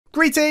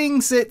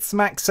Greetings, it's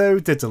Maxo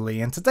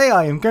Diddly, and today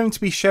I am going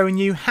to be showing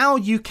you how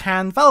you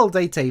can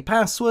validate a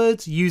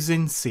password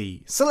using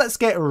C. So let's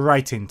get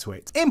right into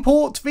it.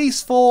 Import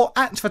these four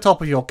at the top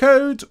of your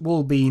code.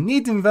 We'll be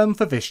needing them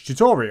for this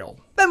tutorial.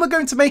 Then we're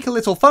going to make a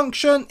little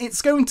function.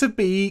 It's going to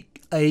be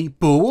a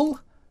bool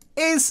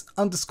is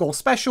underscore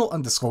special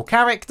underscore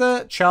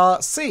character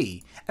char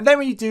C. And then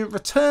we do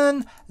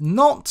return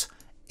not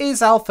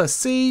is alpha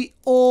C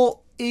or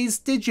is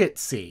digit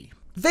C.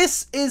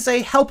 This is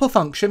a helper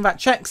function that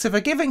checks if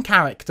a given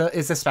character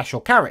is a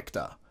special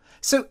character.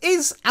 So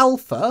is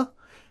alpha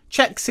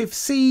checks if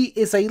C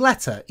is a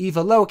letter,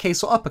 either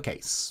lowercase or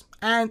uppercase.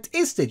 And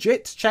is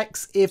digit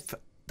checks if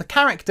the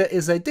character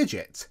is a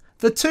digit.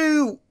 The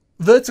two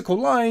vertical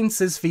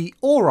lines is the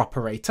OR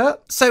operator.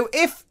 So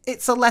if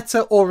it's a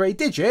letter or a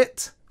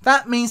digit,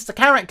 that means the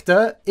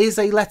character is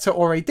a letter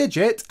or a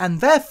digit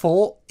and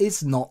therefore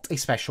is not a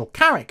special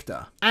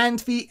character. And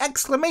the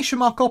exclamation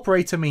mark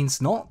operator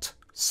means not.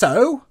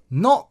 So,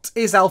 not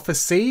is alpha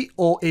C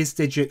or is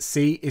digit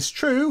C is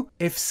true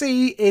if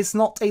C is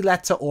not a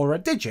letter or a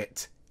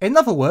digit. In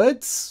other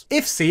words,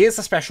 if C is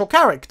a special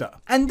character.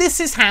 And this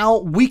is how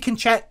we can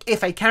check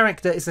if a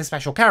character is a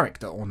special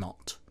character or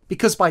not.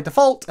 Because by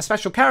default, a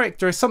special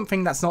character is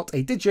something that's not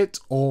a digit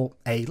or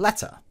a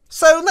letter.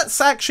 So let's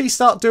actually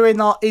start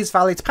doing our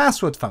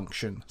isValidPassword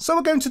function. So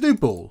we're going to do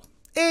bool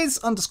is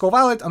underscore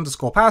valid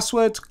underscore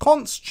password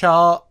const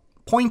char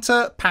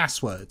pointer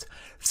password.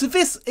 So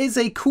this is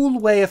a cool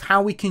way of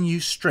how we can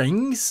use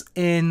strings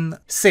in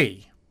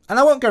C. And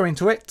I won't go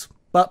into it,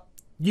 but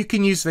you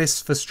can use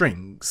this for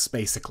strings,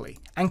 basically.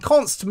 And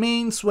const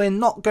means we're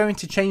not going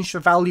to change the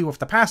value of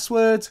the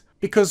password,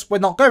 because we're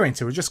not going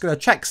to, we're just going to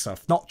check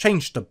stuff, not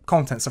change the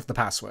contents of the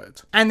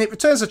password. And it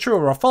returns a true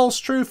or a false,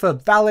 true for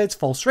valid,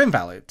 false for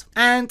invalid.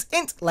 And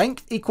int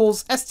length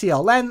equals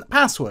strlen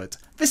password.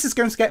 This is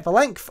going to get the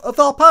length of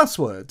our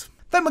password.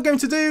 Then we're going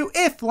to do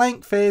if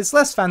length is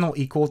less than or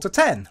equal to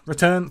 10,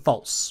 return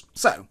false.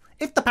 So,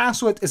 if the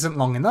password isn't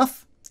long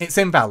enough, it's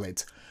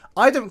invalid.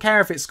 I don't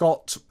care if it's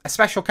got a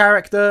special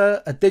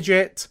character, a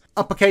digit,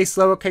 uppercase,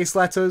 lowercase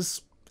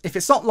letters. If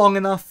it's not long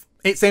enough,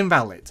 it's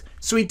invalid.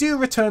 So we do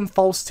return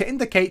false to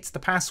indicate the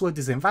password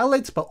is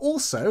invalid, but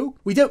also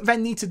we don't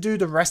then need to do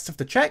the rest of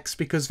the checks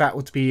because that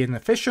would be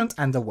inefficient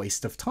and a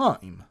waste of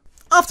time.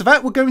 After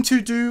that, we're going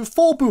to do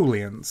 4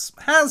 booleans.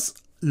 Has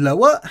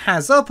lower,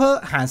 has upper,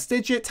 has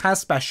digit,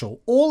 has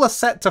special. All are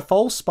set to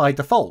false by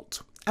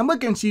default. And we're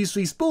going to use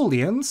these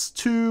booleans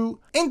to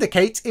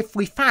indicate if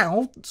we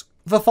found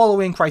the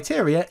following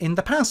criteria in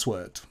the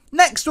password.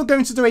 Next, we're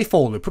going to do a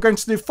for loop. We're going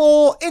to do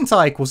for int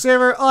I equals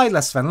 0, I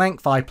less than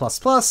length, I plus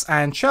plus,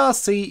 and char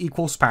C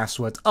equals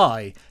password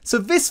I. So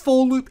this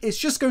for loop is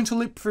just going to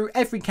loop through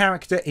every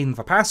character in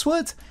the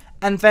password,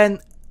 and then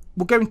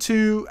we're going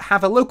to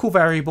have a local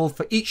variable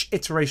for each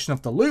iteration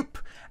of the loop,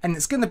 and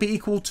it's going to be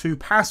equal to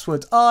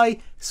password I,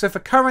 so the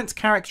current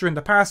character in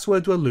the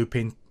password we're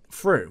looping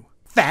through.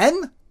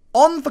 Then,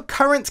 on the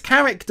current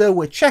character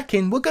we're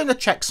checking, we're going to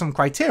check some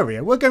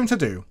criteria. We're going to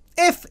do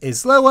if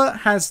is lower,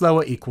 has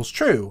lower equals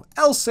true,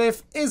 else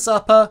if is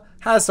upper,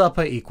 has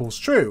upper equals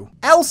true,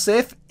 else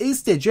if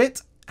is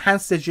digit,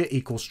 has digit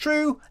equals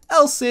true,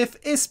 else if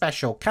is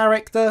special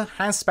character,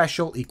 has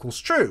special equals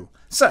true.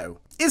 So,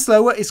 is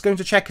lower is going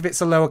to check if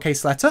it's a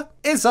lowercase letter,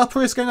 is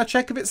upper is going to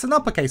check if it's an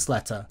uppercase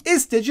letter,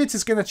 is digit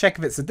is going to check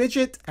if it's a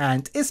digit,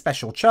 and is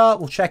special char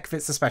will check if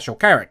it's a special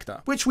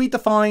character, which we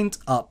defined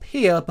up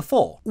here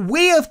before.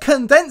 We have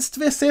condensed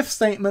this if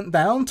statement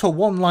down to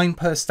 1 line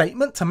per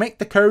statement to make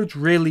the code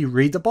really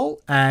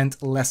readable and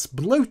less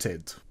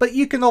bloated. But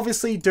you can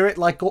obviously do it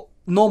like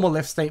normal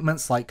if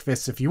statements like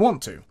this if you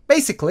want to.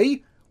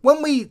 Basically,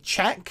 when we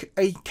check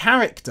a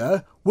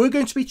character, we're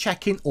going to be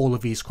checking all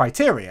of these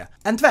criteria.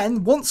 And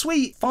then, once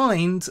we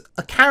find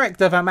a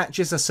character that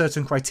matches a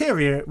certain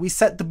criteria, we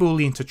set the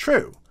boolean to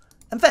true.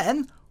 And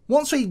then,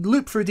 once we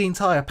loop through the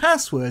entire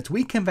password,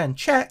 we can then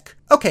check,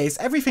 okay, is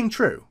everything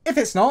true? If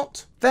it's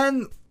not,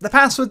 then the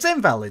password's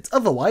invalid,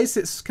 otherwise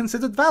it's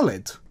considered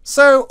valid.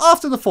 So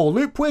after the for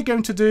loop, we're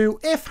going to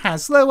do if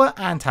has lower,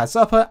 and has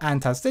upper,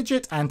 and has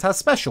digit, and has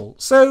special.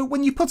 So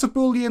when you put a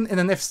boolean in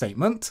an if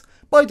statement,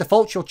 by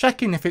default you're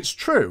checking if it's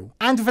true.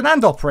 And with an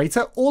AND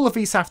operator, all of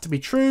these have to be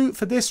true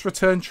for this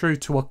return true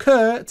to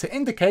occur to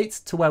indicate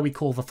to where we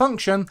call the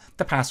function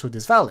the password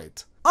is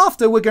valid.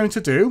 After, we're going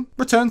to do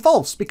return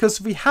false, because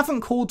if we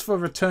haven't called for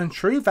return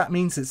true, that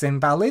means it's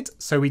invalid,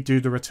 so we do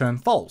the return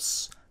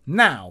false.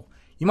 Now,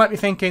 you might be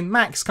thinking,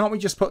 Max, can't we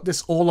just put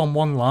this all on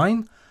one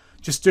line?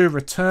 Just do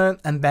return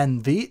and then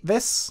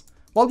this?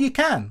 Well, you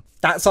can.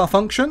 That's our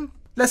function.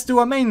 Let's do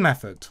our main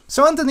method.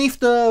 So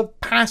underneath the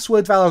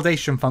password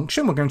validation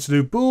function, we're going to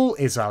do bool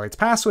is valid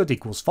password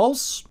equals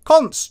false,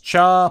 const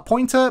char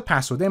pointer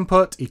password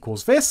input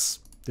equals this.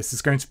 This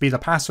is going to be the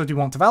password you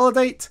want to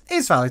validate.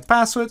 Is valid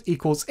password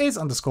equals is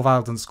underscore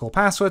valid underscore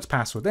password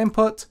password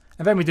input.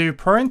 And then we do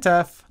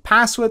printf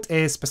password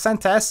is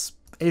 %s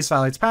is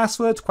valid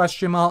password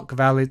question mark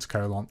valid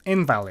colon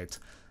invalid.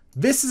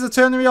 This is a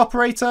ternary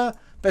operator.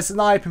 There's an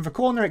eye up in the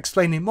corner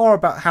explaining more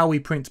about how we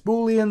print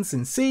booleans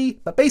in C,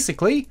 but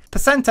basically,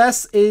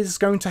 %s is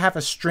going to have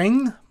a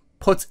string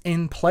put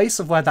in place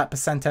of where that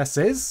 %s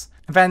is.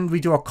 And then we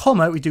do a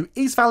comma, we do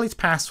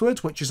isValidPassword,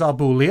 which is our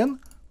boolean.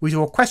 We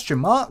do a question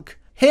mark.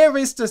 Here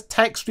is the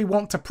text we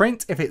want to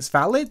print if it's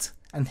valid,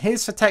 and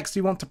here's the text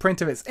we want to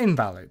print if it's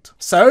invalid.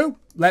 So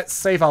let's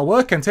save our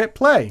work and hit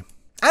play.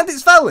 And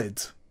it's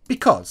valid,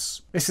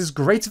 because this is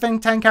greater than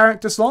 10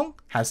 characters long,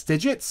 has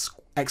digits,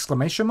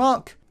 exclamation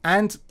mark,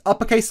 and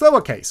uppercase,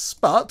 lowercase.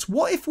 But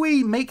what if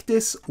we make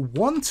this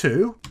 1,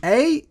 2,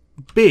 A,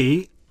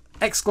 B,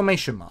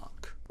 exclamation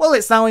mark? Well,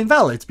 it's now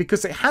invalid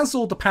because it has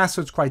all the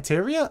password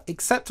criteria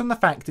except from the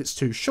fact it's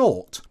too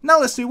short. Now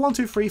let's do 1,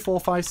 2, 3, 4,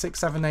 5, 6,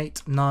 7,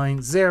 8,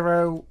 9,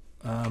 0,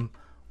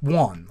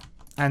 1,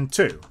 and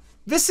 2.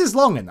 This is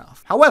long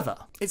enough. However,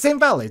 it's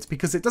invalid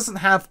because it doesn't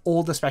have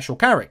all the special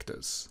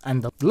characters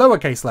and the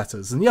lowercase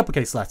letters and the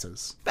uppercase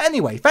letters. But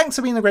anyway, thanks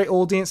for being a great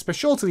audience. Be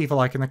sure to leave a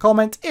like and a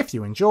comment if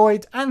you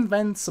enjoyed, and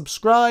then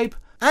subscribe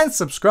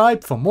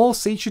for more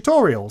C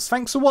tutorials.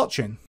 Thanks for watching.